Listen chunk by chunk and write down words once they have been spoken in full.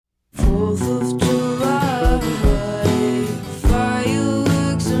4th of July,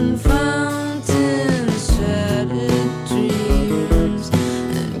 fireworks and fountains, shattered dreams,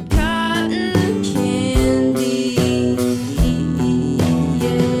 and cotton candy,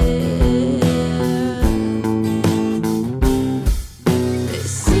 They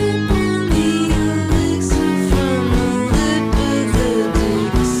sip on the elixir from the lip of the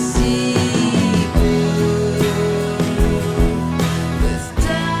Dixie with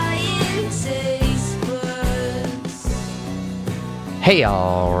dying taste buds. Hey,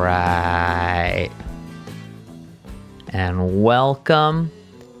 all right. And welcome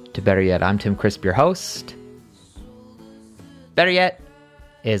to Better Yet. I'm Tim Crisp, your host. Better Yet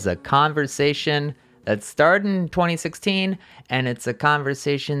is a conversation that started in 2016, and it's a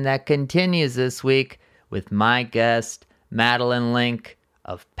conversation that continues this week with my guest, Madeline Link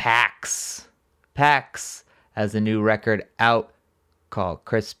of Pax. Pax has a new record out called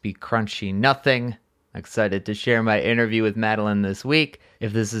Crispy Crunchy Nothing. I'm excited to share my interview with Madeline this week.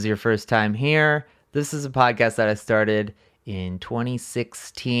 If this is your first time here, this is a podcast that I started in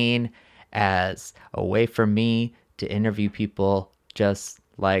 2016 as a way for me to interview people just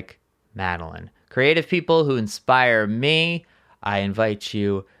like Madeline. Creative people who inspire me. I invite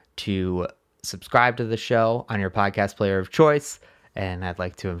you to subscribe to the show on your podcast player of choice. And I'd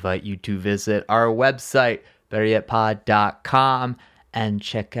like to invite you to visit our website, betteryetpod.com, and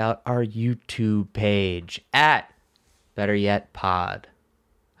check out our YouTube page at Better Yet Pod.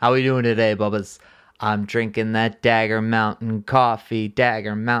 How we doing today, Bubbas? I'm drinking that Dagger Mountain coffee,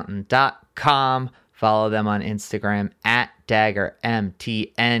 daggermountain.com. Follow them on Instagram at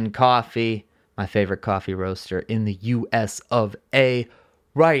DaggerMTN Coffee, my favorite coffee roaster in the US of A,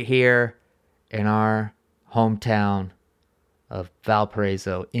 right here in our hometown of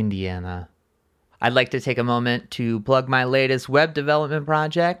Valparaiso, Indiana. I'd like to take a moment to plug my latest web development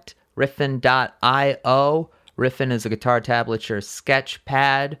project, Riffin.io. Riffin is a guitar tablature sketch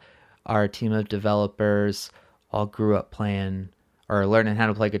pad. Our team of developers all grew up playing or learning how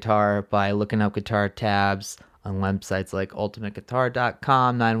to play guitar by looking up guitar tabs on websites like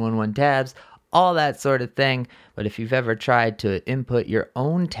ultimateguitar.com, 911 tabs, all that sort of thing. But if you've ever tried to input your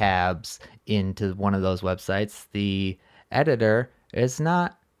own tabs into one of those websites, the editor is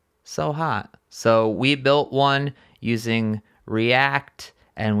not so hot. So we built one using React,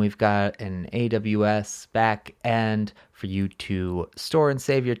 and we've got an AWS back end for you to store and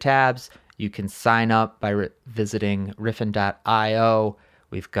save your tabs. You can sign up by visiting riffin.io.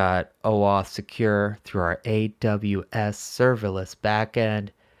 We've got OAuth secure through our AWS serverless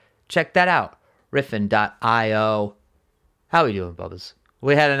backend. Check that out, riffin.io. How we doing, Bubbas?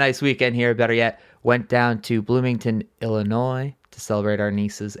 We had a nice weekend here. Better yet, went down to Bloomington, Illinois to celebrate our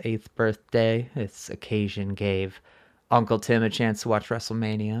niece's 8th birthday. This occasion gave Uncle Tim a chance to watch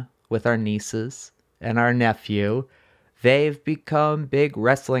WrestleMania with our nieces and our nephew. They've become big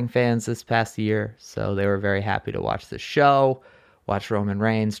wrestling fans this past year, so they were very happy to watch the show, watch Roman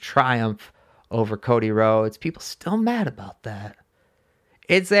Reigns triumph over Cody Rhodes. People still mad about that.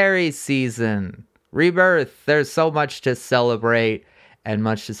 It's Aries season. Rebirth. There's so much to celebrate, and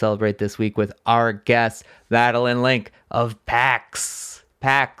much to celebrate this week with our guest, Madeline Link of Pax.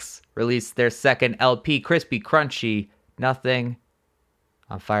 Pax released their second LP, Crispy Crunchy Nothing,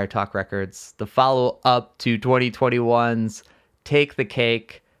 on Fire Talk Records. The follow-up to 2021's Take the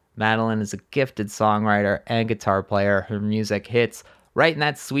Cake. Madeline is a gifted songwriter and guitar player. Her music hits right in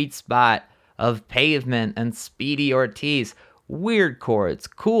that sweet spot of Pavement and Speedy Ortiz. Weird chords,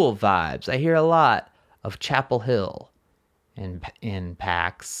 cool vibes. I hear a lot of Chapel Hill in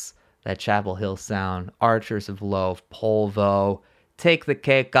Pax. That Chapel Hill sound. Archers of Loaf, Polvo. Take the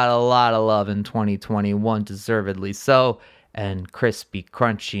Cake got a lot of love in 2021, deservedly so. And Crispy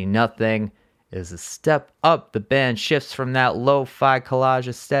Crunchy Nothing is a step up. The band shifts from that lo-fi collage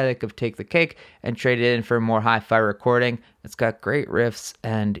aesthetic of Take the Cake and traded in for a more hi-fi recording. It's got great riffs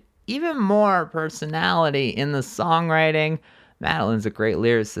and even more personality in the songwriting. Madeline's a great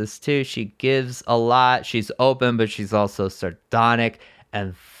lyricist too. She gives a lot. She's open, but she's also sardonic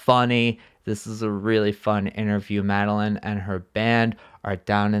and funny. This is a really fun interview. Madeline and her band are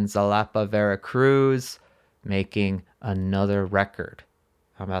down in Jalapa, Veracruz, making another record.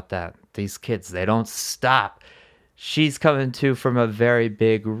 How about that? These kids, they don't stop. She's coming to from a very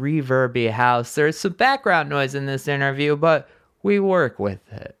big reverby house. There's some background noise in this interview, but we work with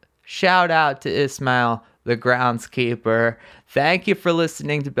it. Shout out to Ismail, the groundskeeper. Thank you for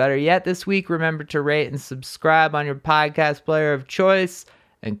listening to Better Yet this week. Remember to rate and subscribe on your podcast player of choice,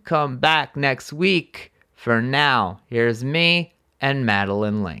 and come back next week. For now, here's me and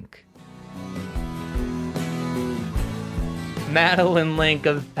Madeline Link. Madeline Link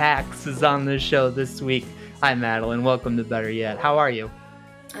of PAX is on the show this week. Hi, Madeline. Welcome to Better Yet. How are you?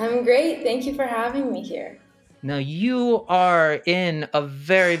 I'm great. Thank you for having me here. Now, you are in a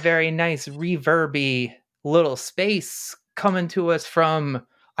very, very nice reverby little space coming to us from,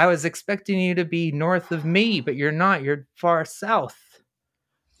 I was expecting you to be north of me, but you're not. You're far south.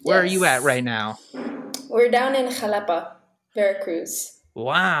 Where are you at Yes. right now? We're down in Jalapa, Veracruz.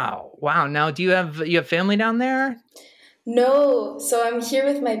 Wow. Now, do you have family down there? No, so I'm here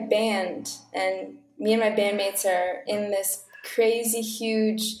with my band, and me and my bandmates are in this crazy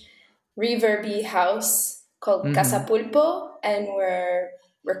huge reverby house called Casa Pulpo, and we're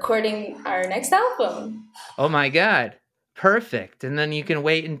recording our next album. Oh my God. Perfect. And then you can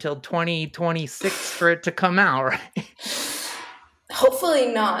wait until 2026 for it to come out, right?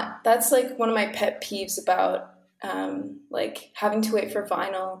 Hopefully not. That's like one of my pet peeves about like having to wait for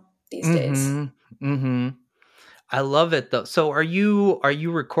vinyl these days. Mm-hmm. I love it though. So are you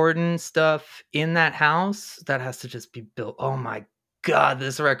recording stuff in that house? That has to just be built. Oh my God,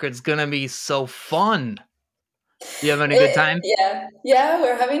 this record's gonna be so fun. You having a good time? Yeah,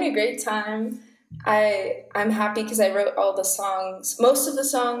 we're having a great time. I'm happy because I wrote all the songs, most of the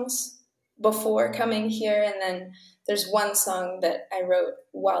songs before coming here, and then there's one song that I wrote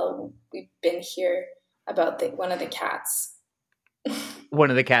while we've been here about one of the cats. One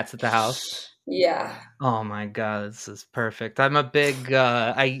of the cats at the house. Yeah. Oh my God, this is perfect. I'm a big,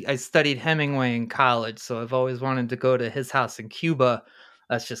 I studied Hemingway in college, so I've always wanted to go to his house in Cuba.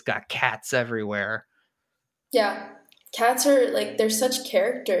 That's just got cats everywhere. Yeah. Cats are like, they're such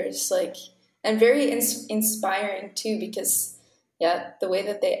characters, like, and very inspiring too, because, yeah, the way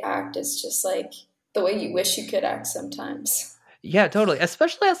that they act is just like the way you wish you could act sometimes. Yeah, totally.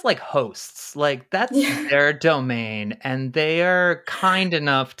 Especially as like hosts. Like that's Yeah. their domain and they are kind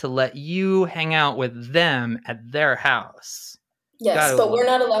enough to let you hang out with them at their house. Yes, but we're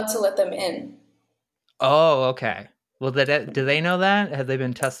not allowed to let them in. Oh, okay. Well, do they know that? Have they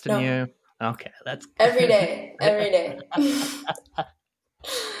been testing you? Okay, that's every day.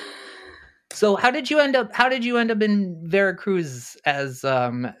 So how did you end up in Veracruz as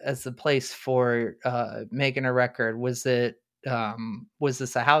a place for making a record? Was this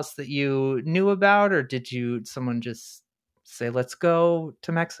a house that you knew about, or did someone just say let's go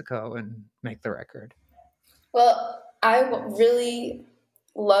to Mexico and make the record? Well, I really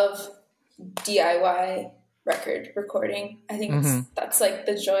love DIY record recording. I think that's like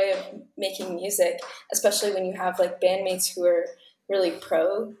the joy of making music, especially when you have like bandmates who are really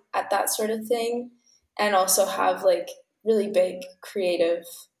pro at that sort of thing and also have like really big creative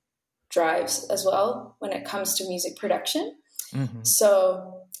drives as well when it comes to music production.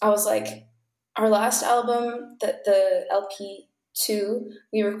 So I was like, our last album, the LP2,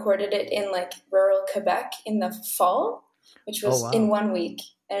 we recorded it in like rural Quebec in the fall, which was in 1 week.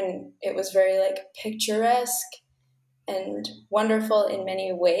 And it was very like picturesque and wonderful in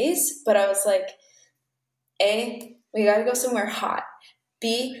many ways. But I was like, A, we got to go somewhere hot.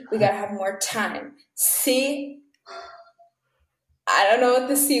 B, we got to have more time. C, I don't know what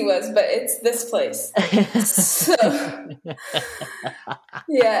the C was, but it's this place. So,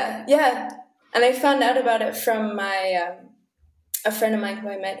 yeah. And I found out about it from my a friend of mine who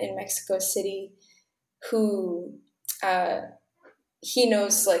I met in Mexico City, who he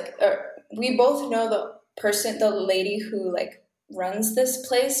knows like we both know the lady who like runs this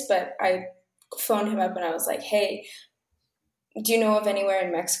place, but I phoned him up and I was like, hey, do you know of anywhere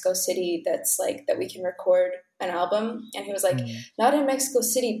in Mexico City that's like that we can record an album? And he was like, not in Mexico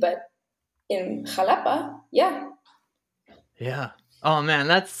City, but in Jalapa. Yeah. Oh man,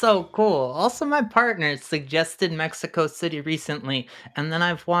 that's so cool. Also, my partner suggested Mexico City recently, and then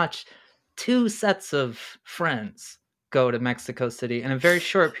I've watched 2 sets of friends go to Mexico City in a very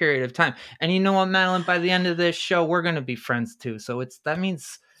short period of time. And you know what, Madeline, by the end of this show, we're going to be friends too. So that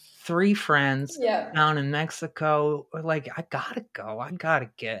means 3 friends down in Mexico. Like, I gotta go. I gotta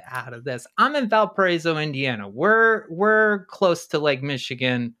get out of this. I'm in Valparaiso, Indiana. We're close to Lake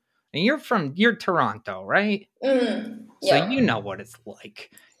Michigan, and you're Toronto, right? So you know what it's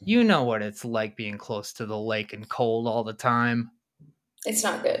like. You know what it's like being close to the lake and cold all the time. It's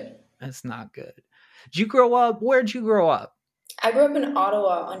not good. It's not good. Did you grow up? Where'd you grow up? I grew up in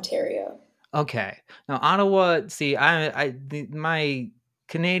Ottawa, Ontario. Okay. Now, Ottawa, see, my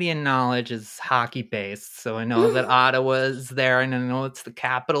Canadian knowledge is hockey based, so I know that Ottawa is there, and I know it's the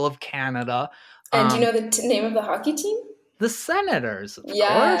capital of Canada. And do you know the name of the hockey team? The Senators, of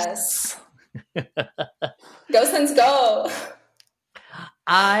course. Go Sens, go!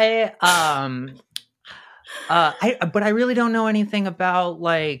 But I really don't know anything about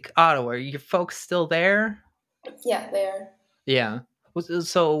like Ottawa. Are your folks still there? Yeah, they are. Yeah.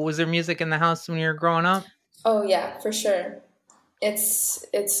 So was there music in the house when you were growing up? Oh yeah, for sure. It's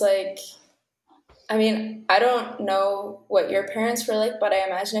like, I mean, I don't know what your parents were like, but I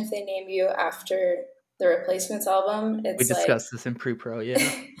imagine if they name you after the Replacements album, We it's like discussed this in pre-pro, yeah.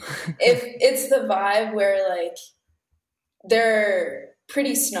 if it's the vibe where like they're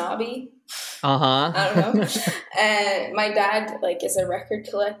pretty snobby. Uh-huh. I don't know. And my dad like is a record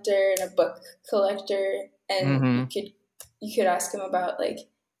collector and a book collector, and Mm-hmm. you could ask him about like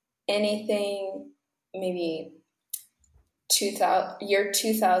anything maybe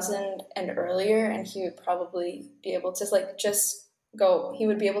 2000 and earlier, and he would probably be able to like just go. He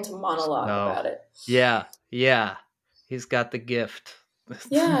would be able to monologue about it. Yeah. He's got the gift.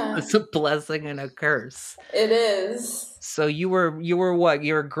 Yeah, It's a blessing and a curse. it is. So you were what?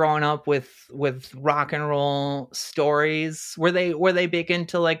 You were growing up with rock and roll stories. Were they big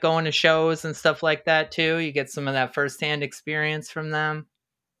into like going to shows and stuff like that too? You get some of that firsthand experience from them.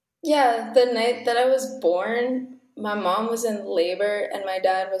 Yeah, the night that I was born, my mom was in labor and my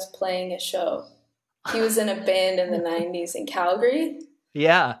dad was playing a show. He was in a band in the 90s in Calgary.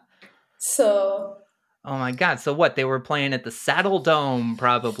 Yeah. So, Oh my God. So what? They were playing at the Saddle Dome,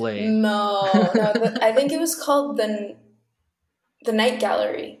 probably. no, I think it was called the Night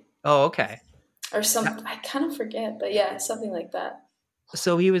Gallery Oh, okay. or something. I kind of forget, but yeah, something like that.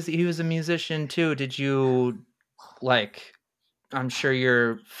 So he was a musician too. Did you like? I'm sure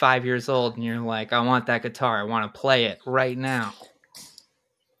you're 5 years old and you're like, I want that guitar. I want to play it right now.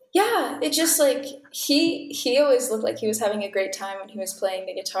 Yeah, it just like he always looked like he was having a great time when he was playing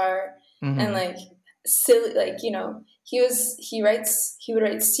the guitar. Mhm. And like silly, like he would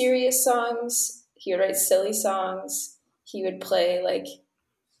write serious songs, he would write silly songs, he would play like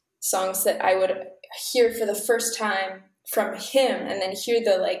songs that I would hear for the first time from him, and then hear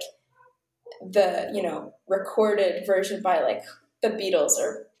the recorded version by like the Beatles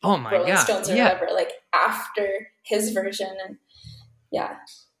or Oh my Rolling God. Stones or Yeah. whatever, like after his version. And yeah,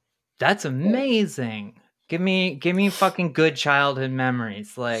 That's amazing. Give me fucking good childhood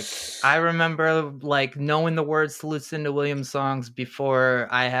memories. Like I remember like knowing the words to Lucinda Williams songs before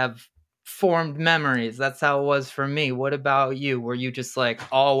I have formed memories. That's how it was for me. What about you? Were you just like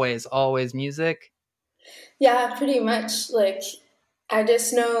always music? yeah, pretty much. Like I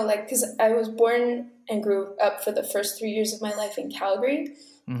just know, like, because I was born and grew up for the first 3 years of my life in Calgary,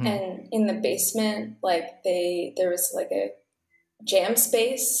 Mhm. and in the basement, like there was like a jam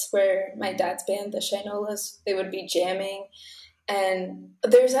space where my dad's band, the Shinolas, they would be jamming, and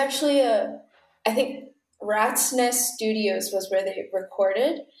there's actually I think Rat's Nest Studios was where they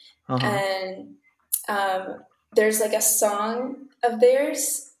recorded, Uh-huh. and there's like a song of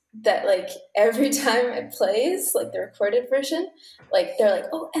theirs that like every time it plays, like the recorded version, like they're like,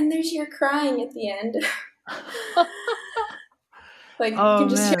 oh, and there's your crying at the end. Like Oh, you can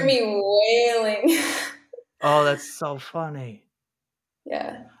just man. hear me wailing. Oh, that's so funny.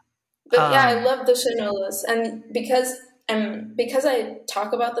 Yeah. But yeah, I Um, love the Shinolas, and because I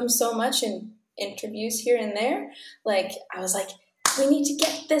talk about them so much in interviews here and there, like I was like, we need to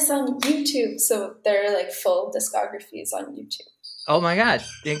get this on YouTube. So they're like full discographies on YouTube. Oh my God,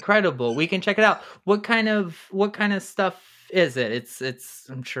 incredible. We can check it out. What kind of stuff is it? It's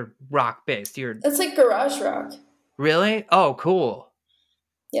I'm sure rock based. It's like garage rock. Really? Oh, cool.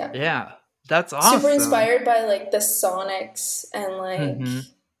 Yeah. Yeah. That's awesome. Super inspired by like the Sonics and like Mhm.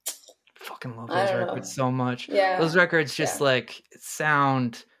 Fucking love I those don't know. records so much. Yeah. Those records just Yeah. like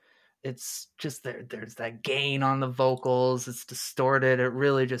sound, it's just there's that gain on the vocals. It's distorted. It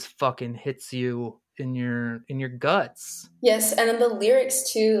really just fucking hits you in your guts. Yes, and then the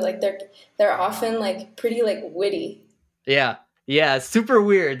lyrics too, like they're often like pretty like witty. Yeah. Yeah, super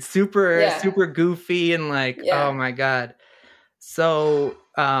weird, super Yeah. super goofy and like Yeah. oh my God. So,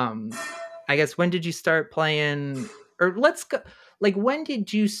 I guess when did you start playing or let's go like when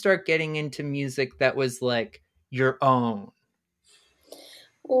did you start getting into music that was like your own?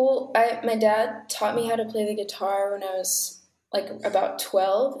 Well, my dad taught me how to play the guitar when I was like about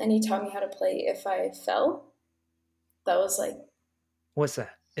 12, and he taught me how to play If I Fell. That was like What's that?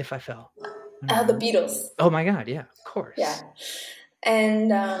 If I Fell. the Beatles. Oh my God, yeah, of course. Yeah. And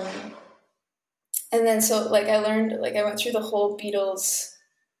then so like I learned, like I went through the whole Beatles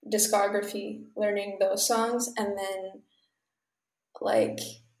discography learning those songs, and then like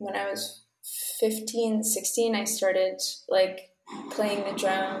when I was 15, 16, I started like playing the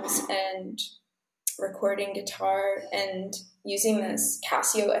drums and recording guitar and using this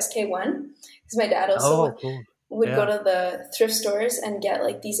Casio SK1, because my dad also Oh, cool. would Yeah. go to the thrift stores and get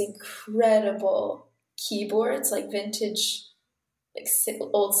like these incredible keyboards, like vintage, like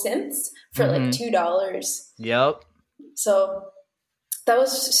old synths for like Mhm. $2. Yep. So that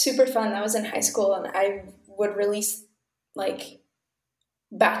was super fun. That was in high school, and I would release like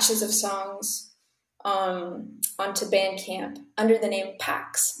batches of songs onto Bandcamp under the name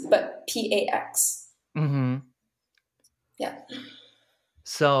Pax, but Pax. Mm-hmm. Yeah.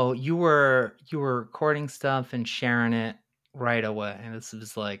 So you were recording stuff and sharing it right away, and this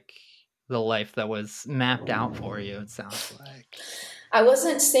was like the life that was mapped out for you. It sounds like. I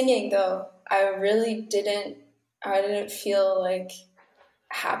wasn't singing though. I really didn't. I didn't feel like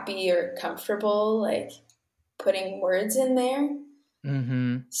happy or comfortable like putting words in there.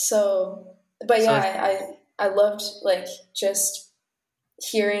 Mm-hmm. So, but So yeah, I loved like just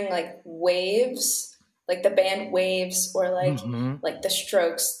hearing like Waves, like the band Waves, or Mm-hmm. like the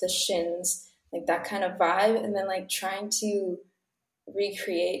Strokes, the Shins, like that kind of vibe, and then like trying to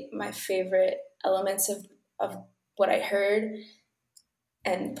recreate my favorite elements of what I heard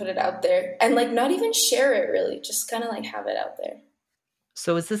and put it out there, and like not even share it really, just kind of like have it out there.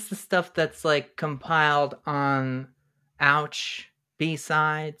 So is this the stuff that's like compiled on Ouch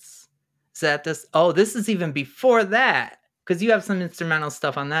B-sides? Is that this? Oh, this is even before that, because you have some instrumental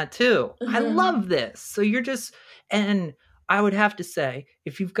stuff on that too. I love this. So you're just, and I would have to say,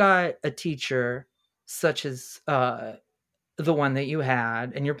 if you've got a teacher such as the one that you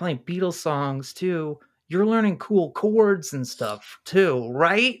had, and you're playing Beatles songs too, you're learning cool chords and stuff too,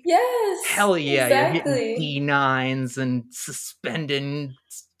 right? Yes. Hell yeah, exactly. you're hitting D9s and suspending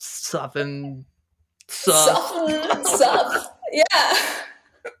stuff and stuff. Stuff. Yeah.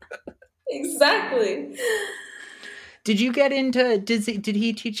 Exactly. Did you get into, did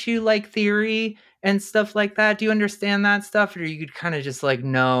he teach you like theory and stuff like that? Do you understand that stuff? Or you kind of just like,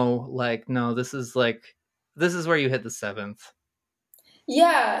 no, this is where you hit the seventh.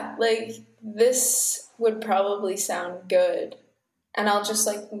 Yeah, like this would probably sound good. And I'll just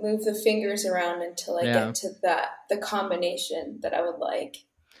like move the fingers around until I get to the combination that I would like.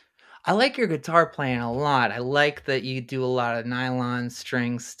 I like your guitar playing a lot. I like that you do a lot of nylon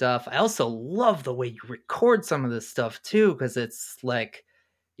string stuff. I also love the way you record some of this stuff too, because it's like,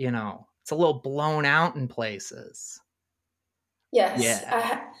 it's a little blown out in places. Yes.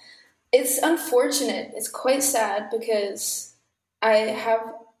 Yeah. It's unfortunate. It's quite sad because I have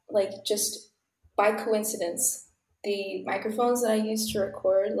like just by coincidence the microphones that I used to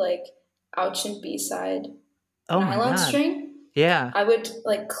record like Ouch and B-side nylon string. Yeah. I would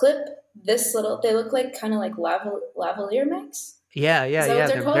like clip this little, they look like kind of like lavalier mics. Yeah.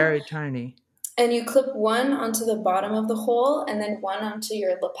 They're called? very tiny. And you clip one onto the bottom of the hole and then one onto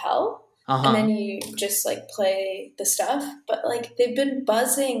your lapel. And then you just like play the stuff. But like they've been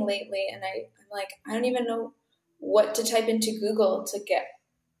buzzing lately, and I'm like, I don't even know what to type into Google to get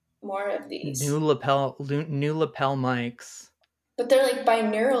more of these. New lapel mics. But they're like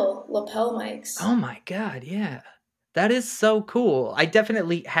binaural lapel mics. Oh my God, yeah. That is so cool. I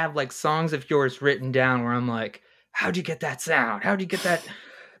definitely have like songs of yours written down where I'm like, how'd you get that sound? How'd you get that?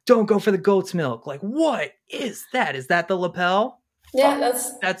 Don't go for the goat's milk. Like, what is that? Is that the lapel? Yeah,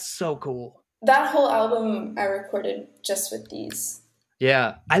 that's so cool. That whole album I recorded just with these.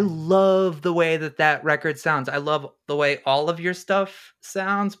 Yeah, I love the way that record sounds. I love the way all of your stuff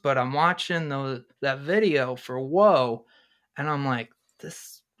sounds, but I'm watching that video for Whoa, and I'm like,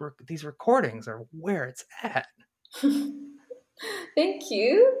 these recordings are where it's at. Thank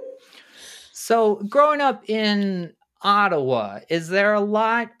you. So, growing up in Ottawa, is there a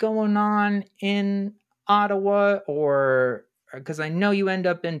lot going on in Ottawa, or because I know you end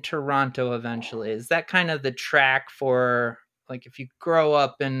up in Toronto eventually? Is that kind of the track for, like, if you grow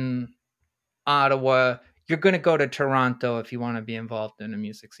up in Ottawa, you're going to go to Toronto if you want to be involved in a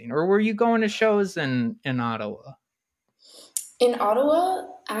music scene? Or were you going to shows in Ottawa? In Ottawa,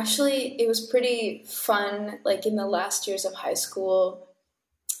 actually, it was pretty fun. Like in the last years of high school,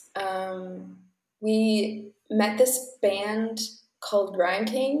 we met this band called Rhyme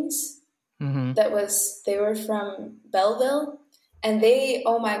Kings. Mm-hmm. They were from Belleville, and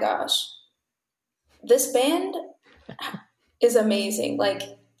oh my gosh, this band is amazing. Like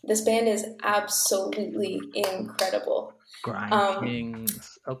this band is absolutely incredible. Rhyme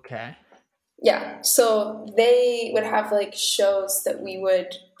Kings, okay. Yeah, so they would have like shows that we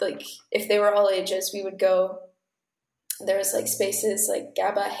would like, if they were all ages, we would go. There was like spaces like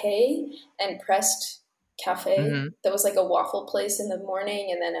Gaba Hay and Pressed Cafe. Mm-hmm. That was like a waffle place in the morning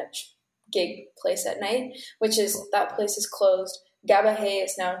and then a gig place at night, that place is closed. Gaba Hay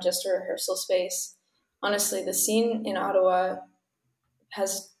is now just a rehearsal space. Honestly, the scene in Ottawa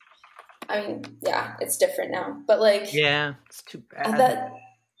it's different now. But like, yeah, it's too bad.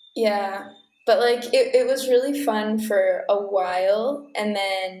 But like it was really fun for a while, and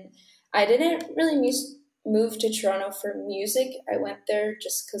then I didn't really moved to Toronto for music. I went there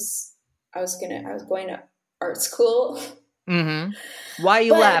just because I was going to art school. Mm-hmm. Why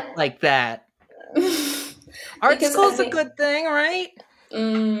you But laugh like that? Art because school's a good thing, right? I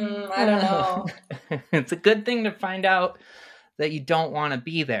don't know. It's a good thing to find out that you don't want to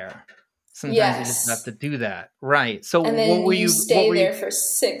be there. Sometimes you just have to do that, right? So And what then were you you? stay What were there you? for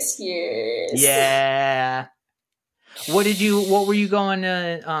 6 years. Yeah. What did you? What were you going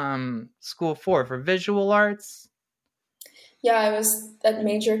to school for? For visual arts? Yeah, I was that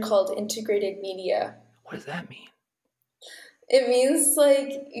major called integrated media. What does that mean? It means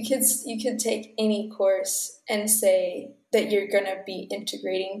like you could take any course and say that you're going to be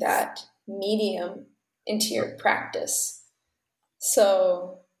integrating that medium into your practice.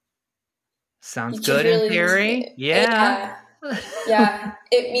 So Sounds you could good in really, theory. Yeah. yeah.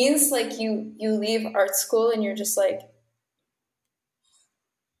 It means like you leave art school and you're just like,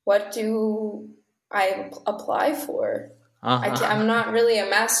 what do I apply for? Uh-huh. I'm not really a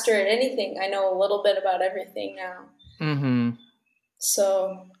master at anything. I know a little bit about everything now. Mm-hmm.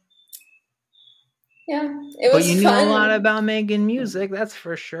 So yeah, it But you was knew a lot fun. about making music, that's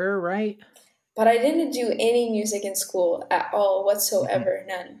for sure, right? But I didn't do any music in school at all whatsoever.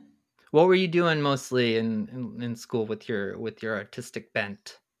 None. What were you doing mostly in school with your artistic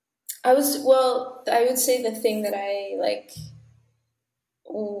bent? I would say the thing that I like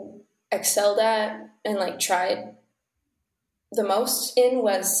excelled at and like tried the most in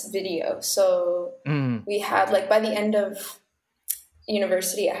was video. So Mm. we had like by the end of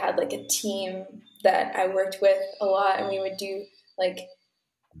university, I had like a team that I worked with a lot, and we would do like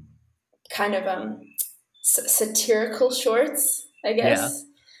kind of satirical shorts, I Yeah. guess,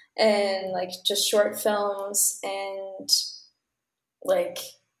 and like just short films, and like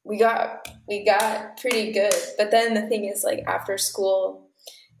we got pretty good. But then the thing is, like after school,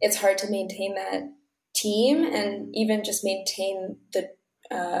 it's hard to maintain that team and even just maintain the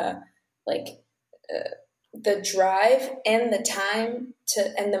like the drive and the time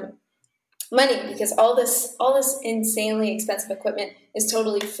to and the money, because all this insanely expensive equipment is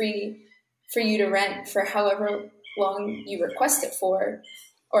totally free for you to rent for however long you request it for,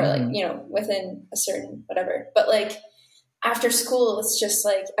 or like within a certain whatever. But like after school, it's just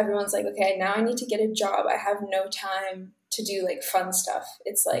like everyone's like, okay, now I need to get a job. I have no time to do like fun stuff.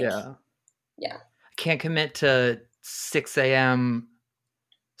 It's like Yeah. yeah. I can't commit to 6 a.m.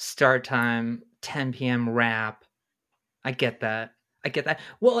 start time, 10 p.m. wrap. I get that.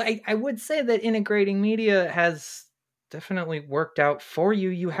 Well, I would say that integrating media has definitely worked out for you.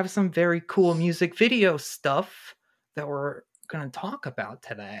 You have some very cool music video stuff that we're going to talk about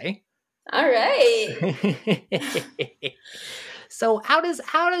today. All right. So how does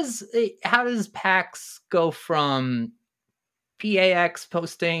PAX go from PAX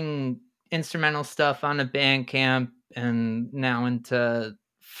posting instrumental stuff on a Bandcamp and now into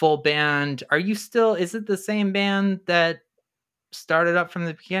full band? Is it the same band that started up from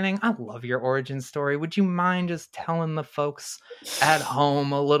the beginning? I love your origin story. Would you mind just telling the folks at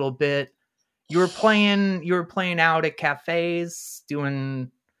home a little bit? You were playing out at cafes,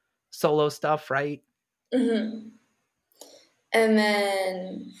 doing solo stuff, right? Mm-hmm. And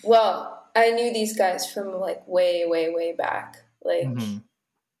then, well, I knew these guys from like way, way, way back. Like, Mm-hmm.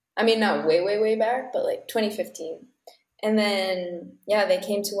 I mean, not way, way, way back, but like 2015. And then, yeah, they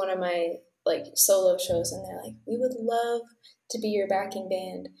came to one of my like solo shows, and they're like, we would love to be your backing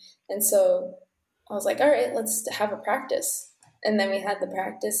band. And so I was like, all right, let's have a practice. And then we had the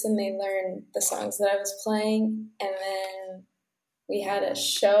practice, and they learned the songs that I was playing. And then we had a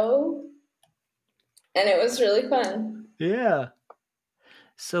show, and it was really fun. Yeah.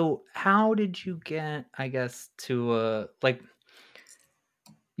 So how did you get, I guess, to like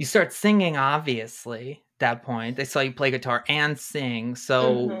you start singing, obviously, at that point. They saw you play guitar and sing.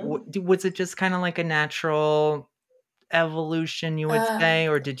 So was it just kind of like a natural evolution, you would say?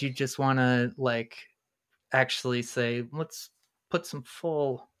 Or did you just want to like actually say, let's put some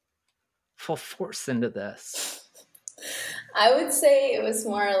full force into this? I would say it was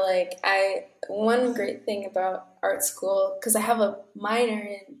more like one great thing about art school, because I have a minor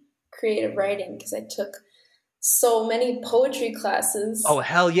in creative writing because I took so many poetry classes. Oh,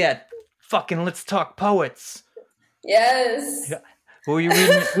 hell yeah. Fucking let's talk poets. Yes. Who were you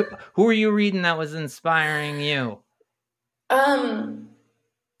reading? Who were you reading that was inspiring you?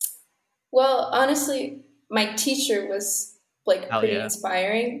 Well, honestly, my teacher was like pretty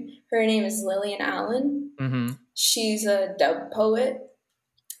inspiring. Her name is Lillian Allen. Mm-hmm. She's a dub poet.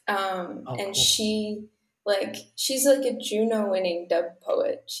 And cool. she's like a Juno winning dub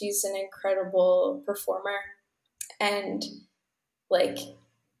poet. She's an incredible performer. And like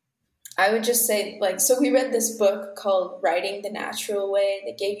I would just say, like, so we read this book called Writing the Natural Way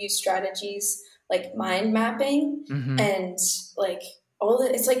that gave you strategies like mind mapping Mm-hmm. and like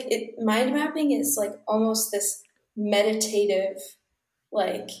it's like mind mapping is like almost this meditative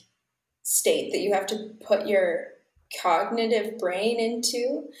like state that you have to put your cognitive brain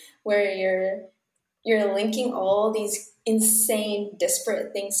into, where you're linking all these insane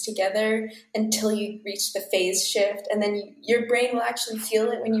disparate things together until you reach the phase shift, and then your brain will actually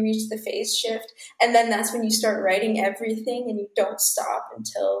feel it when you reach the phase shift, and then that's when you start writing everything and you don't stop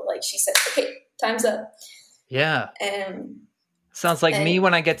until, like she said, okay, time's up. Yeah. And Sounds like me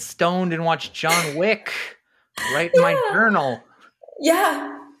when I get stoned and watch John Wick. Write in my journal.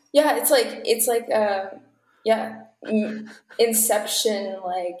 yeah, it's like Inception,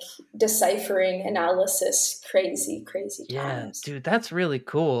 like deciphering analysis, crazy times. Yeah, dude, that's really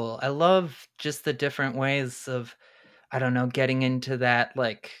cool. I love just the different ways of, I don't know, getting into that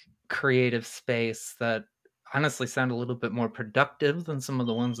like creative space that honestly sound a little bit more productive than some of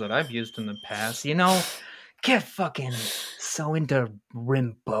the ones that I've used in the past. You know, get fucking so into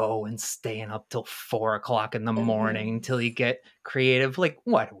Rimbaud and staying up till 4 o'clock in the morning until you get creative. Like,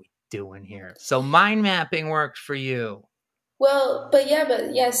 what are we doing here? So mind mapping worked for you. Well, but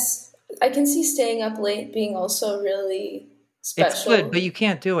yes, I can see staying up late being also really special. It's good, but you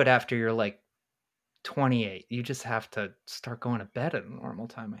can't do it after you're like 28. You just have to start going to bed at a normal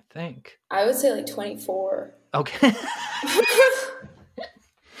time, I think. I would say like 24. Okay.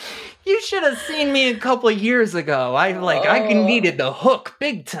 You should have seen me a couple of years ago. I needed the hook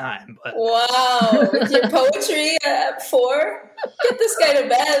big time. But... Wow, with your poetry at 4? Get this guy to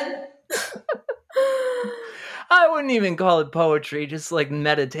bed. I wouldn't even call it poetry, just like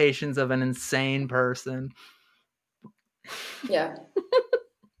meditations of an insane person. Yeah.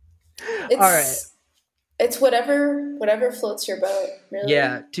 All right. It's whatever floats your boat, really.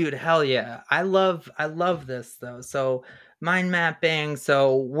 Yeah, dude, hell yeah. I love this though. So mind mapping,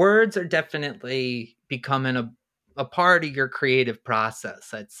 so words are definitely becoming a part of your creative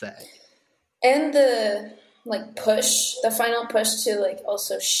process, I'd say. And the final push to like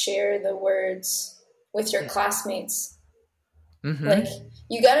also share the words with your classmates. Mm-hmm. Like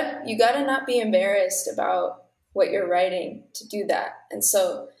you gotta not be embarrassed about what you're writing to do that. And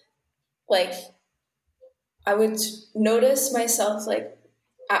so like I would notice myself like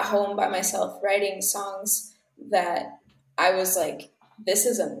at home by myself writing songs that I was like, this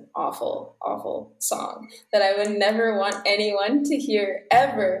is an awful, awful song that I would never want anyone to hear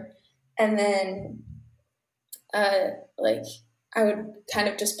ever. And then like I would kind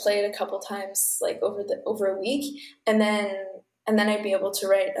of just play it a couple times like over a week, and then I'd be able to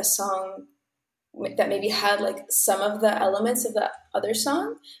write a song that maybe had like some of the elements of that other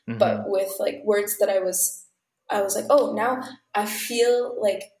song, Mm-hmm. but with like words that I was like, oh, now I feel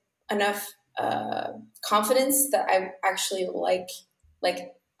like enough confidence that I actually like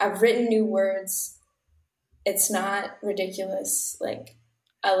I've written new words. It's not ridiculous. Like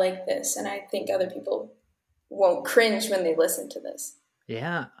I like this, and I think other people won't cringe when they listen to this.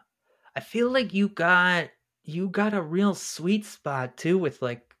 Yeah. I feel like you got a real sweet spot too with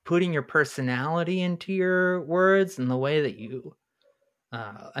like putting your personality into your words and the way that you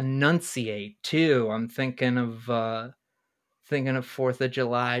enunciate too. I'm thinking of 4th of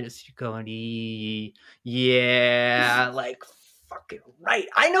July, just you going, yeah, like fucking right.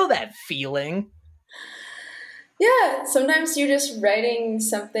 I know that feeling. Yeah, sometimes you're just writing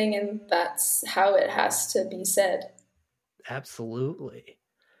something and that's how it has to be said. Absolutely.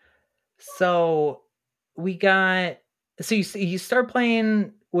 So you start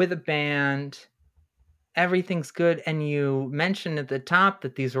playing with a band, everything's good, and you mentioned at the top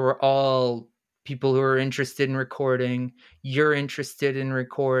that these were all people who are interested in recording. You're interested in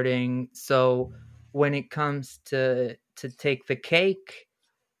recording. So when it comes to Take the Cake,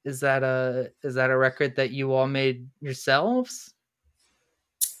 is that a record that you all made yourselves?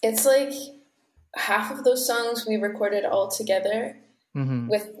 It's like half of those songs we recorded all together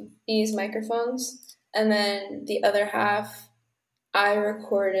with these microphones, and then the other half I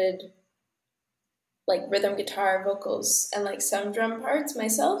recorded like rhythm guitar, vocals, and like some drum parts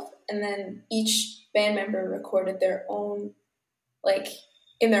myself, and then each band member recorded their own, like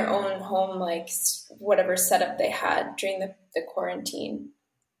in their own home, like whatever setup they had during the quarantine.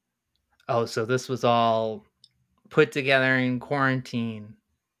 Oh, so this was all put together in quarantine.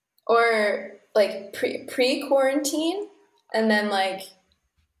 Or like pre-quarantine, and then like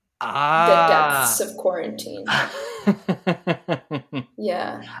the depths of quarantine.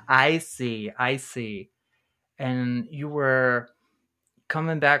 Yeah. I see. And you were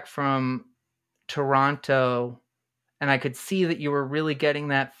coming back from Toronto and I could see that you were really getting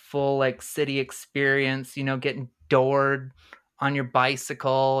that full like city experience, you know, getting doored on your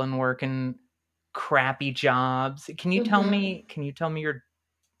bicycle and working crappy jobs. Can you tell me your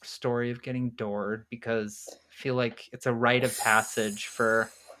story of getting doored? Because I feel like it's a rite of passage for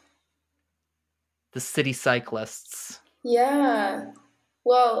the city cyclists. Yeah.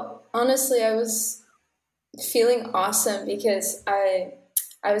 Well, honestly, I was feeling awesome because I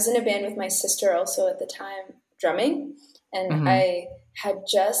was in a band with my sister also at the time, drumming, and I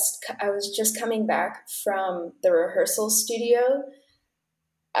was just coming back from the rehearsal studio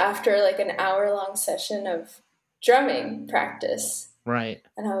after like an hour-long session of drumming practice. Right.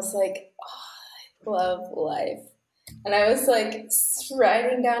 And I was like, oh, I love life. And I was like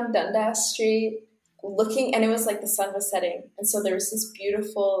riding down Dundas Street looking, and it was like the sun was setting. And so there was this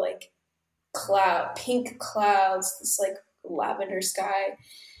beautiful like pink clouds, this like lavender sky.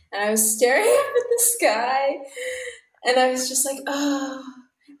 And I was staring up at the sky and I was just like, oh.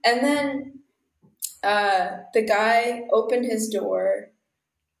 And then the guy opened his door.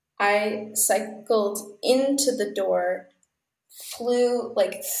 I cycled into the door,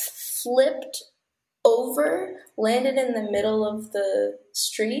 flipped over, landed in the middle of the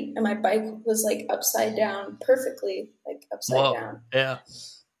street, and my bike was like upside down, perfectly like upside down. Yeah.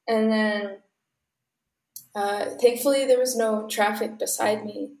 And then thankfully there was no traffic beside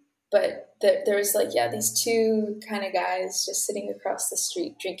me, but there was like, these two kind of guys just sitting across the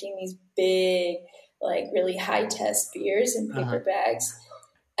street drinking these big, like really high test beers in paper bags.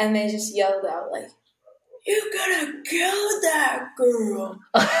 And they just yelled out like, "You gotta kill that girl."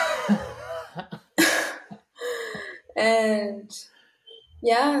 And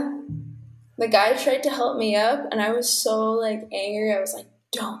yeah, the guy tried to help me up and I was so like angry. I was like,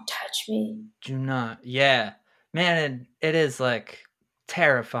 "Don't touch me. Do not." Yeah. Man, it is like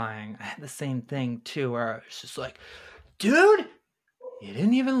terrifying. I had the same thing too, where I was just like, dude, you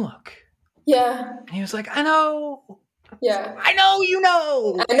didn't even look. Yeah. And he was like, I know. Yeah. I know you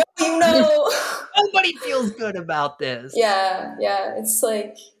know. I know you know. Nobody feels good about this. Yeah. It's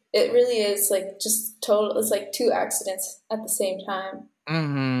like, it really is like just total, it's like two accidents at the same time.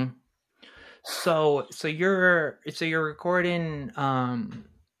 Mm-hmm. So you're recording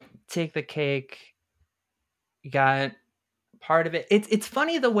Take the Cake. You got part of it. It's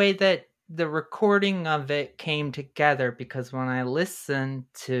funny the way that the recording of it came together, because when I listen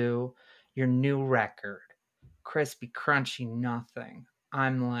to your new record, Crispy Crunchy Nothing,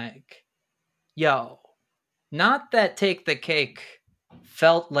 I'm like, yo, not that Take the Cake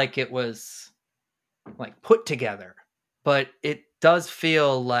felt like it was like put together, but it does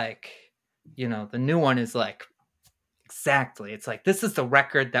feel like, you know, the new one is like, exactly. It's like, this is the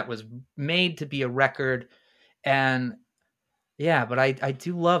record that was made to be a record. And yeah, but I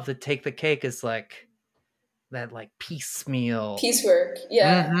do love that Take the Cake is like that, like piecemeal Piecework.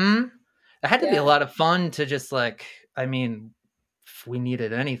 Yeah. It had to be a lot of fun to just like, I mean, if we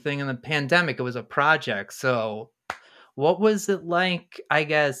needed anything in the pandemic, it was a project. So what was it like, I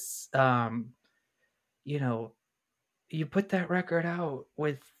guess, you know, you put that record out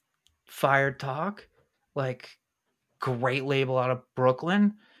with Fire Talk, like great label out of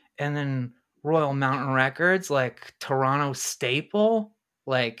Brooklyn, and then Royal Mountain Records, like Toronto staple,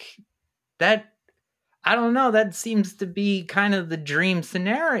 like that. I don't know. That seems to be kind of the dream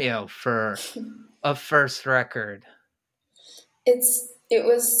scenario for a first record. It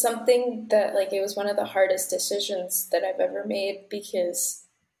was something that like, it was one of the hardest decisions that I've ever made, because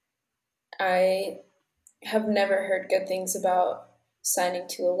I have never heard good things about signing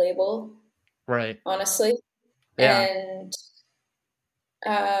to a label. Right. Honestly. Yeah. And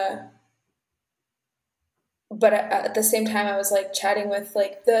but at the same time, I was like chatting with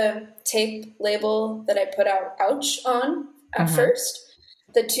like the tape label that I put out Ouch on at first.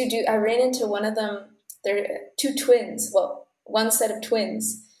 I ran into one of them. They're two twins. Well, one set of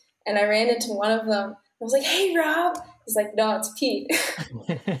twins. And I ran into one of them. I was like, "Hey, Rob." He's like, "No, it's Pete."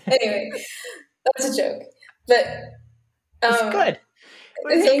 Anyway, that's a joke. But it's good.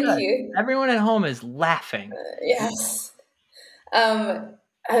 Thank you. Everyone at home is laughing. Yes.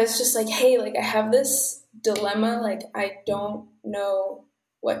 I was just like, "Hey, like I have this dilemma, like I don't know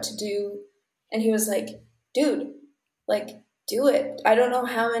what to do." And he was like, "Dude, like do it." I don't know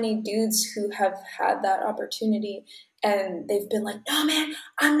how many dudes who have had that opportunity and they've been like, "No, man,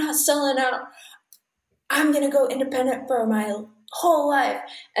 I'm not selling out. I'm going to go independent for my whole life."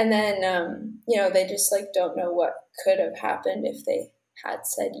 And then, you know, they just like don't know what could have happened if they had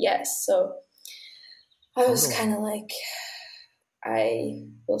said yes. So I was kind of like, I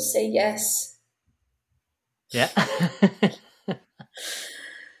will say yes. Yeah.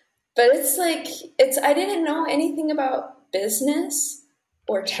 But it's like, I didn't know anything about business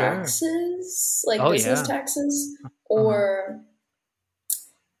or Sure. taxes, like Oh business yeah. taxes, Uh-huh. or,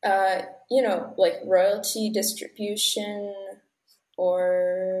 like royalty distribution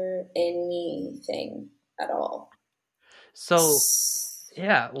or anything at all. So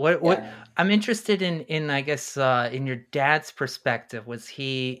yeah, what Yeah. I'm interested in I guess in your dad's perspective. Was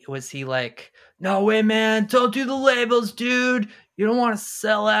he like, "No way, man, don't do the labels, dude. You don't want to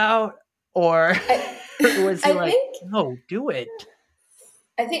sell out." Or I, was he I like, think "No, do it."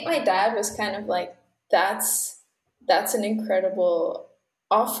 I think my dad was kind of like, that's an incredible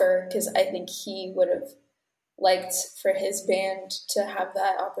offer, because I think he would have liked for his band to have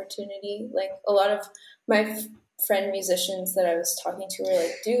that opportunity. Like a lot of my friend musicians that I was talking to were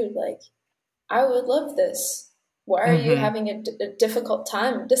like, dude, like I would love this. Why are you Mhm. having a difficult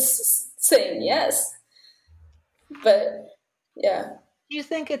time just saying yes? But yeah. Do you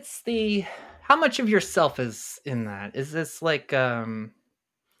think it's the how much of yourself is in that? Is this like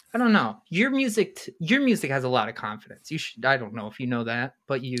I don't know. Your music has a lot of confidence. You should I don't know if you know that,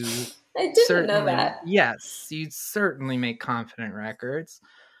 but you I didn't know certainly that. yes, you certainly make confident records.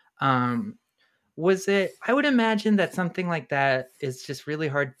 Um was it I would imagine that something like that is just really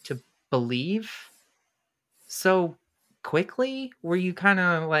hard to believe so quickly. Were you kind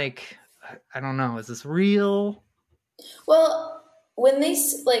of like I don't know, is this real? Well, when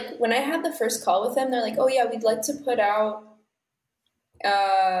I had the first call with them, they're like, "Oh yeah, we'd like to put out,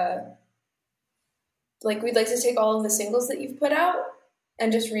 uh, like we'd like to take all of the singles that you've put out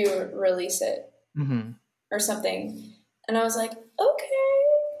and just re-release it Mhm. or something." And I was like, "Okay,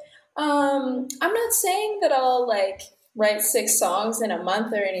 I'm not saying that I'll like write 6 songs in a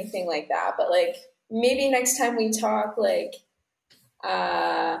month or anything like that, but like maybe next time we talk, like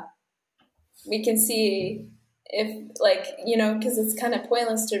uh, we can see if like because it's kind of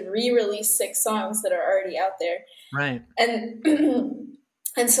pointless to re-release 6 songs that are already out there." Right. And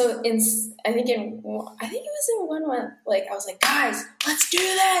and so I think it was in one month, like I was like, "Guys, let's do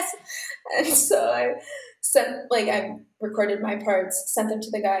this." And so I recorded my parts, sent them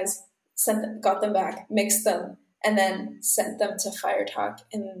to the guys, got them back, mixed them, and then sent them to Fire Talk.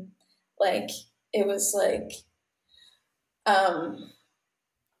 And like it was like, um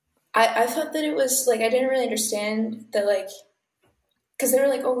I thought that it was like, I didn't really understand that, like, because they were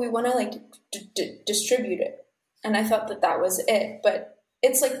like, "Oh, we want to like distribute it," and I thought that that was it, but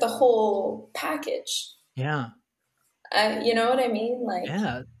it's like the whole package. Yeah. You know what I mean? Like,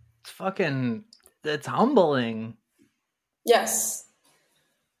 Yeah. It's fucking it's humbling. yes,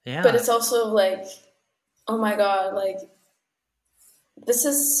 but Yeah. it's also like, oh my god, like this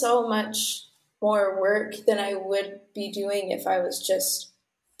is so much more work than I would be doing if I was just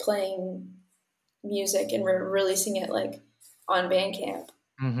playing music and releasing it like on Bandcamp.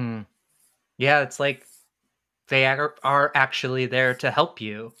 Mhm. Yeah, it's like they are actually there to help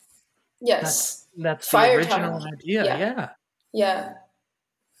you. That's Yes, that's the Fire Talk. original idea. Yeah, Yeah. yeah,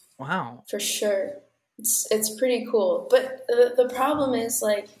 Wow. for sure. It's pretty cool. But the problem is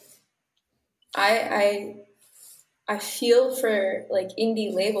like, I I feel for like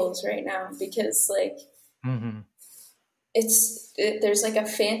indie labels right now, because like Mhm. there's like a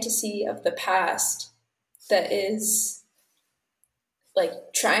fantasy of the past that is like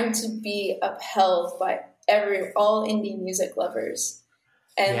trying to be upheld by all indie music lovers,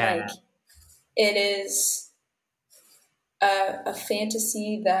 and Yeah. like it is a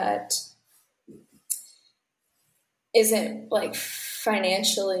fantasy that isn't like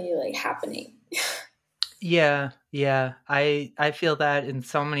financially like happening. Yeah. Yeah. I feel that in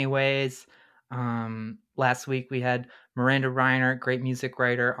so many ways. Last week we had Miranda Reiner, great music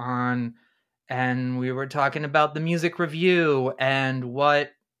writer, on, and we were talking about the music review and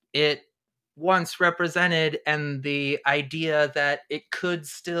what it once represented and the idea that it could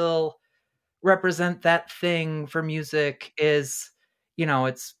still represent that thing for music is,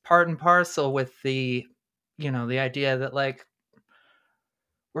 it's part and parcel with the idea that like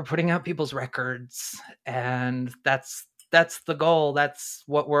we're putting out people's records, and that's the goal. That's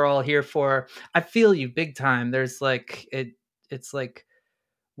what we're all here for. I feel you big time. There's like it's like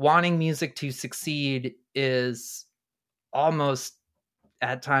wanting music to succeed is almost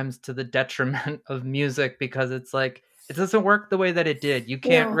at times to the detriment of music, because it's like it doesn't work the way that it did. You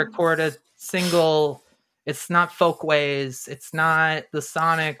can't No, record a single. It's not Folkways. It's not the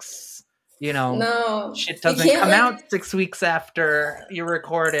Sonics. no, Shit you doesn't can't come out like. 6 weeks after you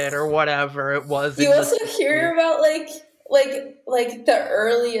record it or whatever it was You in the also 60s. hear about like the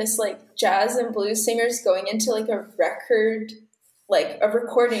earliest like jazz and blues singers going into like a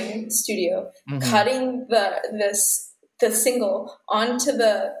recording studio, Hmm. cutting the single onto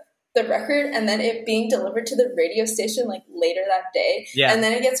the the record and then it being delivered to the radio station like later that day, Yeah. and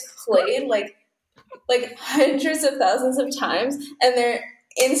then it gets played like hundreds of thousands of times, and they're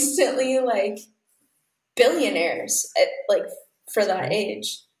instantly like billionaires at, like for that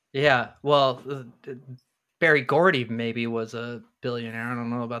age. Yeah. Well, Barry Gordy maybe was a billionaire. I don't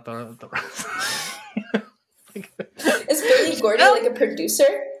know about the rest. Is Billy Gordy like a producer?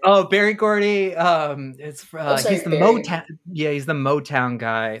 Oh, Barry Gordy. It's sorry, he's the Barry. Motown. Yeah, he's the Motown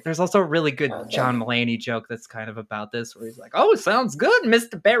guy. There's also a really good Okay. John Mulaney joke that's kind of about this, where he's like, "Oh, sounds good,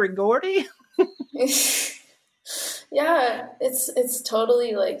 Mr. Barry Gordy." Yeah, it's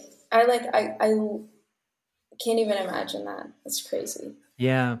totally like I can't even imagine that. It's crazy.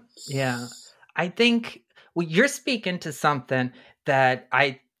 Yeah, yeah. I think you're speaking to something that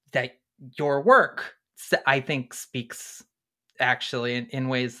your work I think speaks actually in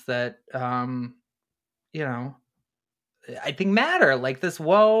ways that you know, I think matter, like this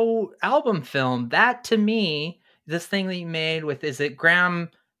Whoa album film. That to me, this thing that you made with, is it Graham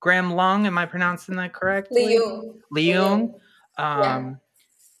Lung? Am I pronouncing that correctly? Leung. Yeah.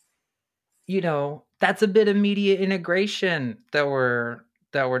 You know, that's a bit of media integration that we're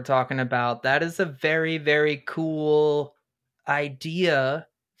talking about. That is a very, very cool idea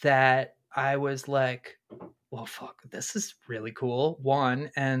that I was like, well, fuck, this is really cool. One,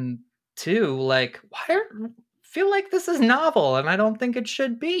 and two, like, feel like this is novel, and I don't think it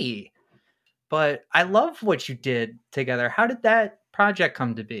should be. But I love what you did together. How did that project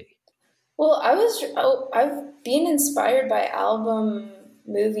come to be? Well, I've been inspired by album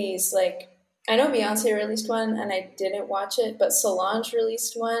movies. Like, I know Beyonce released one and I didn't watch it, but Solange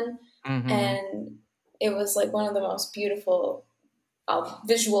released one, and it was like one of the most beautiful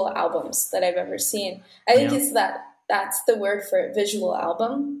visual albums that I've ever seen. I think that's the word for it, visual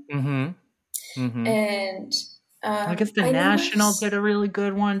album. And I guess the National did a really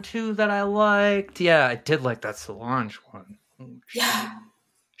good one too that I liked. Yeah, I did like that Solange one. Yeah.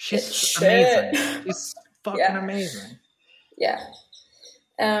 She's amazing. She's fucking amazing. Yeah.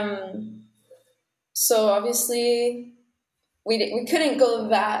 So obviously we couldn't go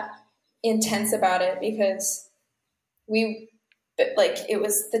that intense about it because it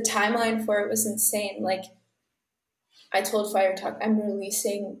was, the timeline for it was insane. Like, I told Fire Talk I'm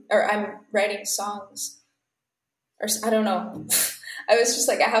writing songs, or I don't know. I was just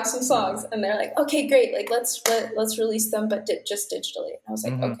like, I have some songs, and they're like, okay, great, like let's release them, but just digitally. And I was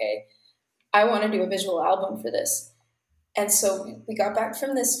like, okay, I want to do a visual album for this. And so we got back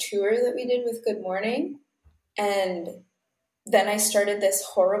from this tour that we did with Good Morning, and then I started this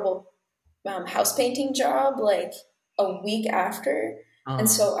horrible house painting job like a week after, and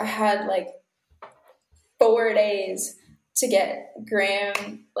so I had like 4 days to get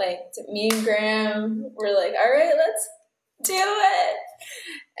Graham, me and Graham were like, all right, let's do it.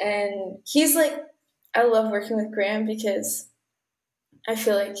 And he's like, I love working with Graham because I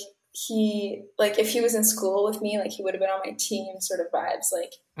feel like if he was in school with me, like he would have been on my team sort of vibes.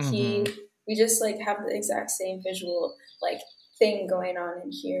 Like we just like have the exact same visual like thing going on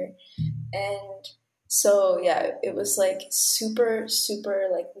in here. And so, yeah, it was like super, super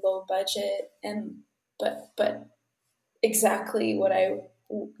like low budget but exactly what I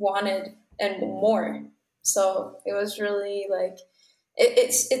wanted and more. So it was really like,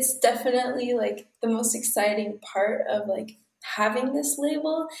 it's definitely like the most exciting part of like having this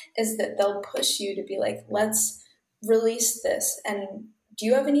label is that they'll push you to be like, let's release this. And do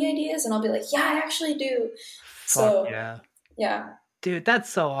you have any ideas? And I'll be like, yeah, I actually do. Fuck yeah. Dude, that's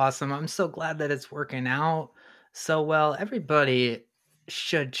so awesome. I'm so glad that it's working out so well. Everybody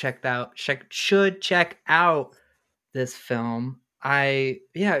should check out this film.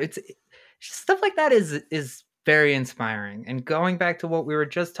 It's stuff like that is very inspiring. And going back to what we were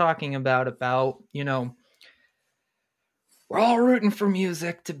just talking about, you know, we're all rooting for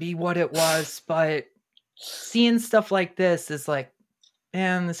music to be what it was, but seeing stuff like this is like,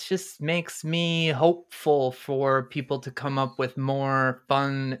 man, this just makes me hopeful for people to come up with more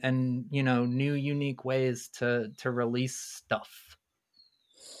fun and, you know, new, unique ways to release stuff.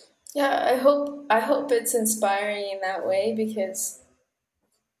 Yeah, I hope it's inspiring in that way, because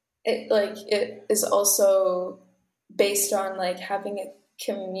it is also based on like having a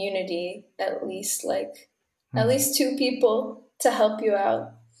community, at least two people to help you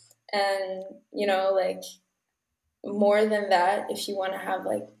out. And, you know, like more than that, if you want to have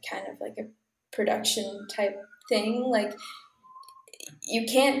like kind of like a production type thing, like you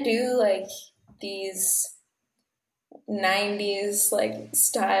can't do like these 90s like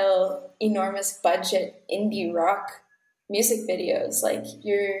style enormous budget indie rock music videos. Like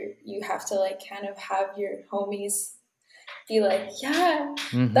you have to like kind of have your homies be like, yeah,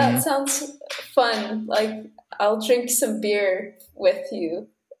 Mhm. that sounds fun. Like, I'll drink some beer with you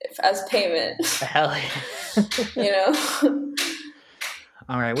as payment, Hell yeah. you know?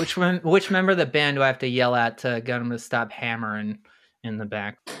 All right, which member of the band do I have to yell at to get him to stop hammering in the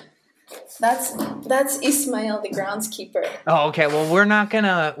back? That's Ismail, the groundskeeper. Oh, okay. Well, we're not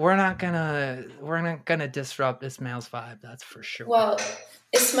gonna disrupt Ismail's vibe. That's for sure. Well,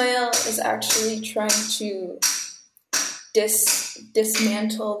 Ismail is actually trying to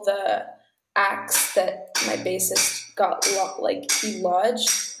dismantle the axe that my bassist got. He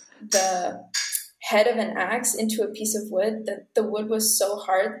lodged the head of an axe into a piece of wood. That the wood was so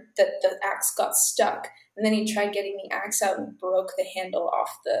hard that the axe got stuck. And then he tried getting the axe out and broke the handle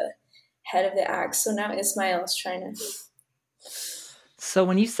off the head of the axe. So now Ismail is trying to. So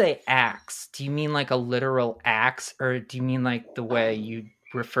when you say axe, do you mean like a literal axe, or do you mean like the way you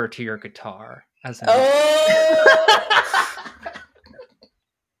refer to your guitar as an Oh!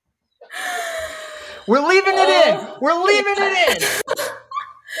 We're leaving it in. We're leaving it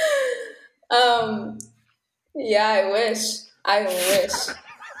in. Yeah, I wish.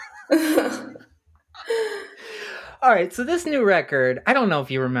 All right, so this new record, I don't know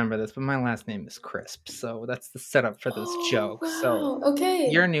if you remember this, but my last name is Crisp, so that's the setup for this joke. Wow. So Okay.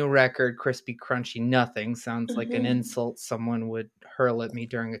 your new record, Crispy Crunchy Nothing, sounds like an Mhm. insult someone would hurl at me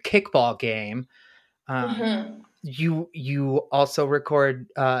during a kickball game. Mhm. You also record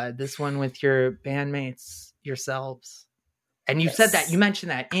this one with your bandmates yourselves, and you said that, you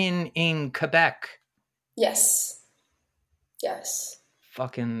mentioned that in Quebec. Yes.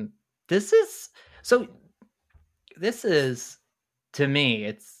 Fucking this is, to me,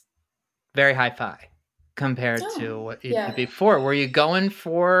 it's very hi-fi compared to what you did before. Were you going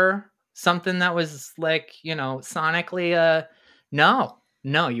for something that was like, sonically no,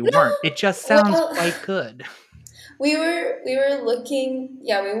 you weren't. It just sounds quite good. We were looking,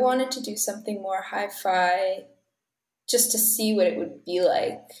 we wanted to do something more hi-fi just to see what it would be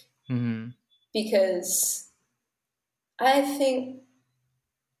like. Mm-hmm. Because I think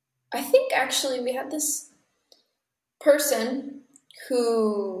actually we had this person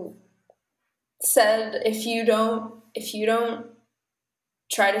who said if you don't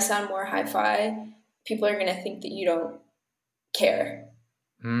try to sound more hi-fi, people are going to think that you don't care.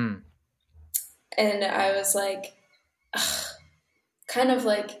 Mm. And I was like, kind of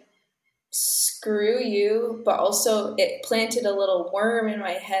like, screw you, but also it planted a little worm in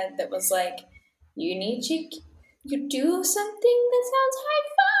my head that was like, you do something that sounds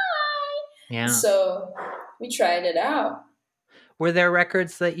hi-fi. Yeah. So we tried it out. Were there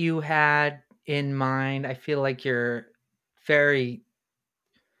records that you had in mind? I feel like you're very,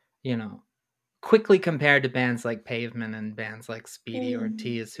 quickly compared to bands like Pavement and bands like Speedy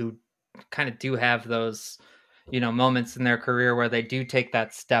Ortiz, who kind of do have those, moments in their career where they do take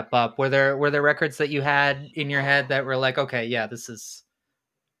that step up. Were there records that you had in your head that were like, okay, yeah,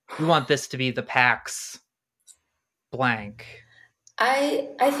 we want this to be the Pax blank? I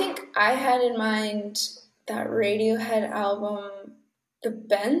think I had in mind that Radiohead album, The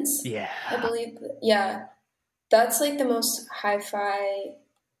Bends. Yeah. I believe. Yeah. That's like the most hi-fi,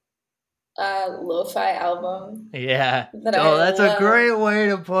 lo-fi album. Yeah. That's a great way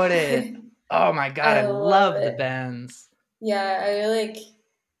to put it. Oh my God, I love The Bends. Yeah,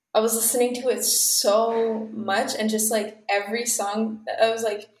 I was listening to it so much, and just like every song, I was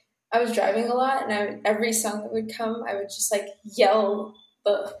driving a lot, and every song that would come, I would just like yell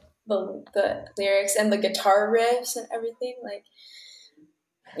the lyrics and the guitar riffs and everything. Like,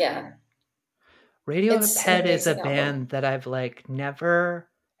 yeah. Radiohead is a album. band that I've like never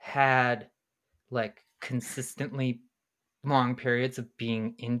had like consistently long periods of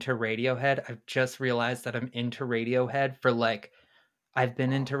being into Radiohead. I've just realized that I'm into Radiohead I've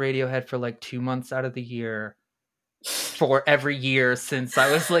been into Radiohead for like 2 months out of the year for every year since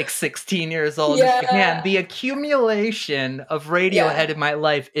I was like 16 years old. Yeah. Man, the accumulation of Radiohead in my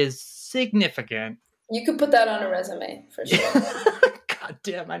life is significant. You could put that on a resume for sure. God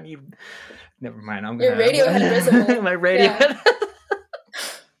damn, never mind. I'm Your Radiohead resume. My Radiohead. Yeah.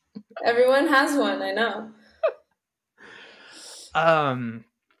 Everyone has one, I know. And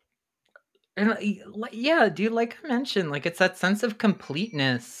yeah, dude, like I mentioned, like it's that sense of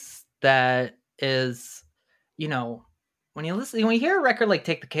completeness that is, when you hear a record like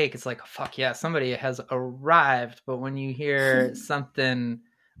Take the Cake, it's like, oh, fuck yeah, somebody has arrived. But when you hear something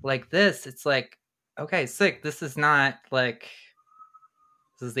like this, it's like, okay, sick. This is not like,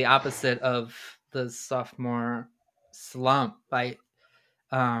 this is the opposite of the sophomore slump. Were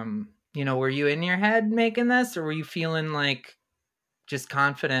you in your head making this, or were you feeling like just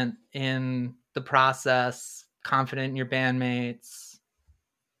confident in the process confident in your bandmates?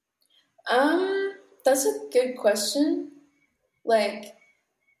 That's a good question. Like,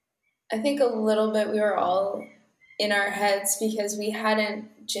 I think a little bit we were all in our heads because we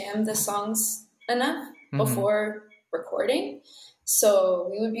hadn't jammed the songs enough before recording. So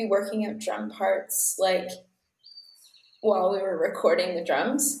we would be working out drum parts like while we were recording the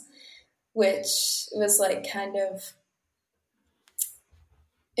drums, which was like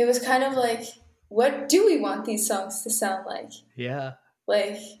it was kind of like, what do we want these songs to sound like? Yeah.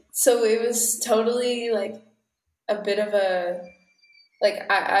 Like, so it was totally like a bit of a, like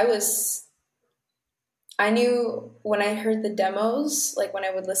I knew when I heard the demos, like when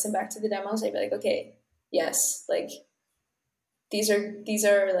I would listen back to the demos, I'd be like, okay, yes, like these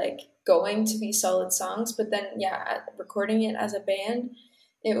are like going to be solid songs. But then, yeah, recording it as a band,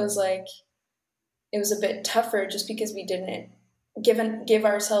 it was like, it was a bit tougher just because we didn't give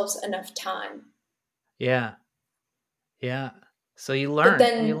ourselves enough time. Yeah. Yeah. So you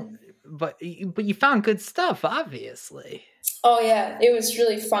learned, but you found good stuff, obviously. Oh yeah, it was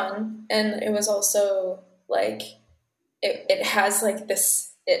really fun, and it was also like it has like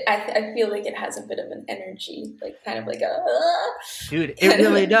this. I feel like it has a bit of an energy, like kind of like a dude. It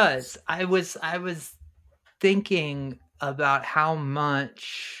really does. I was thinking about how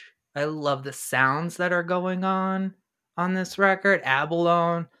much I love the sounds that are going on this record.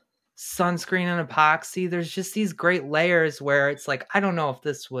 Abalone, Sunscreen, and Epoxy. There's just these great layers where it's like, I don't know if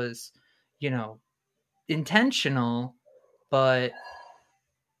this was, intentional, but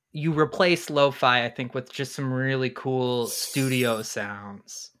you replace lo-fi, I think, with just some really cool studio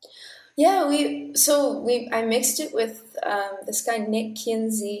sounds. Yeah, I mixed it with this guy Nick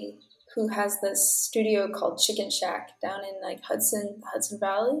Kinsey, who has this studio called Chicken Shack down in like Hudson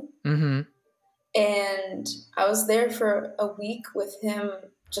Valley. Mm-hmm. And I was there for a week with him,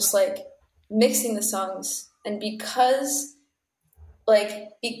 just like mixing the songs. And because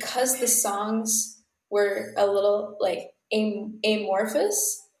the songs were a little like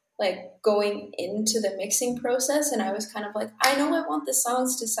amorphous, like going into the mixing process, and I was kind of like, I know I want the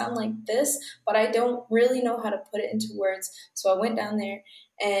songs to sound like this, but I don't really know how to put it into words. So I went down there,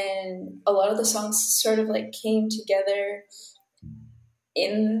 and a lot of the songs sort of like came together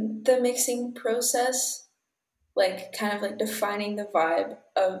in the mixing process, like kind of like defining the vibe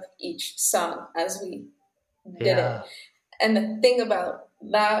of each song as we did it. And the thing about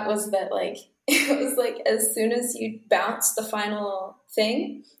that was that like it was like as soon as you bounce the final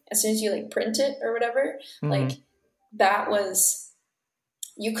thing, as soon as you like print it or whatever, like that was,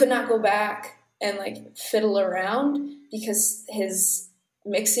 you could not go back and like fiddle around because his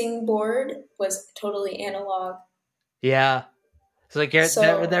mixing board was totally analog. Yeah. It's like,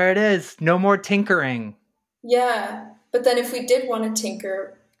 there it is. No more tinkering. Yeah. But then if we did want to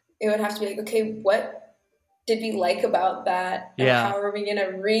tinker, it would have to be like, okay, what did we like about that? And how are we going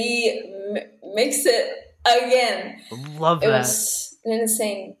to mix it again? Love that. It was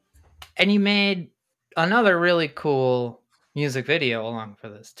insane. And you made another really cool music video along for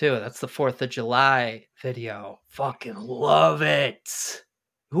this too. That's the 4th of July video. Fucking love it.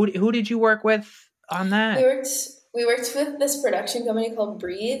 Who did you work with on that? We worked with this production company called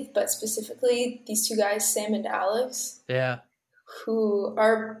Breathe, but specifically these two guys, Sam and Alex. Yeah. Who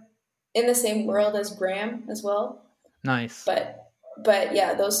are in the same world as Graham as well. Nice. But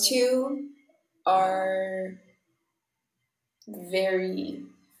yeah, those two are very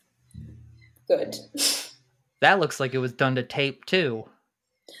good. That looks like it was done to tape too.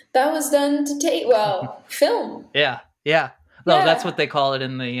 That was done to tape. Well, film. Yeah. Well, that's what they call it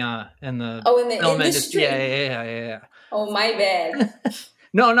in the in the film industry. Yeah. Oh, my bad.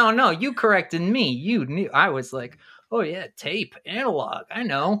 No. You corrected me. You knew. I was like, oh yeah, tape, analog. I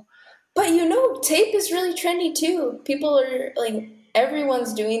know. But tape is really trendy too. People are like,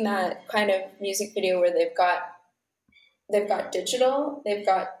 everyone's doing that kind of music video where they've got digital, they've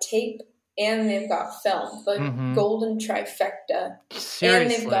got tape, and they've got film. Like golden trifecta. Seriously. And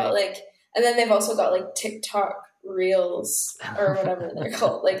they've got and then they've also got like TikTok reels or whatever they're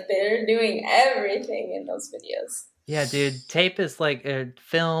called. Like they're doing everything in those videos. Yeah, dude. Tape is like a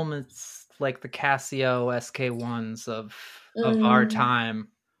film. It's like the Casio SK1s of our time.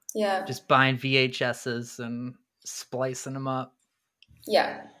 Yeah. Just buying VHSs and splicing them up.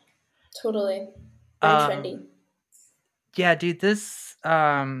 Yeah, totally. Very trendy. Yeah, dude, this,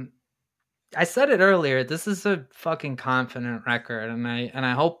 I said it earlier, this is a fucking confident record, and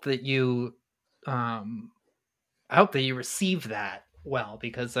I hope that you, receive that well,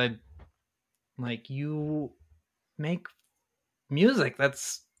 because you make music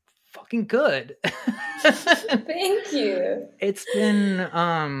that's fucking good. Thank you. It's been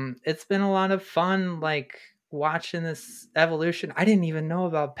a lot of fun, like watching this evolution. I didn't even know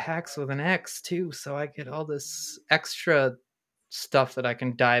about Pax with an X too, so I get all this extra stuff that I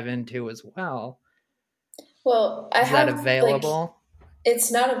can dive into as well. Well, I Is have that available?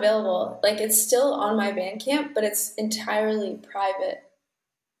 it's not available. Like, it's still on my Bandcamp, but it's entirely private.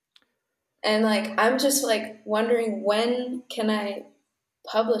 And like, I'm just like wondering, when can I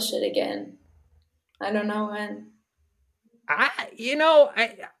publish it again? I don't know when. I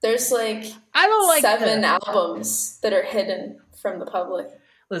There's like don't like 7 albums that are hidden from the public.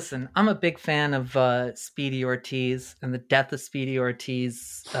 Listen, I'm a big fan of Speedy Ortiz and the Death of Speedy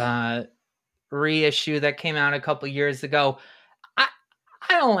Ortiz reissue that came out a couple years ago. I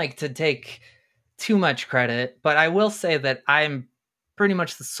don't like to take too much credit, but I will say that I'm pretty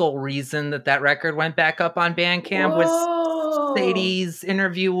much the sole reason that record went back up on Bandcamp was Sadie's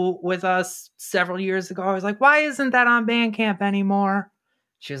interview with us several years ago. I was like, why isn't that on Bandcamp anymore?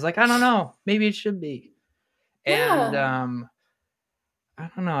 She was like, I don't know. Maybe it should be. Yeah. And I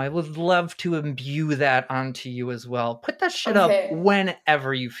don't know. I would love to imbue that onto you as well. Put that shit up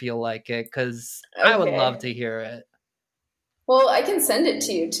whenever you feel like it, because I would love to hear it. Well, I can send it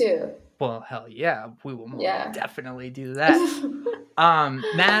to you too. Well, hell yeah. We will definitely do that.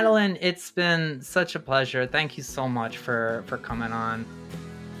 Madeline, it's been such a pleasure. Thank you so much for coming on.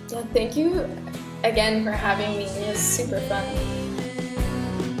 Yeah, thank you again for having me. It was super fun.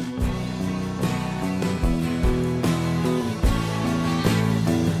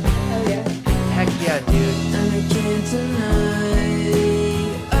 Heck yeah, dude. And I can't deny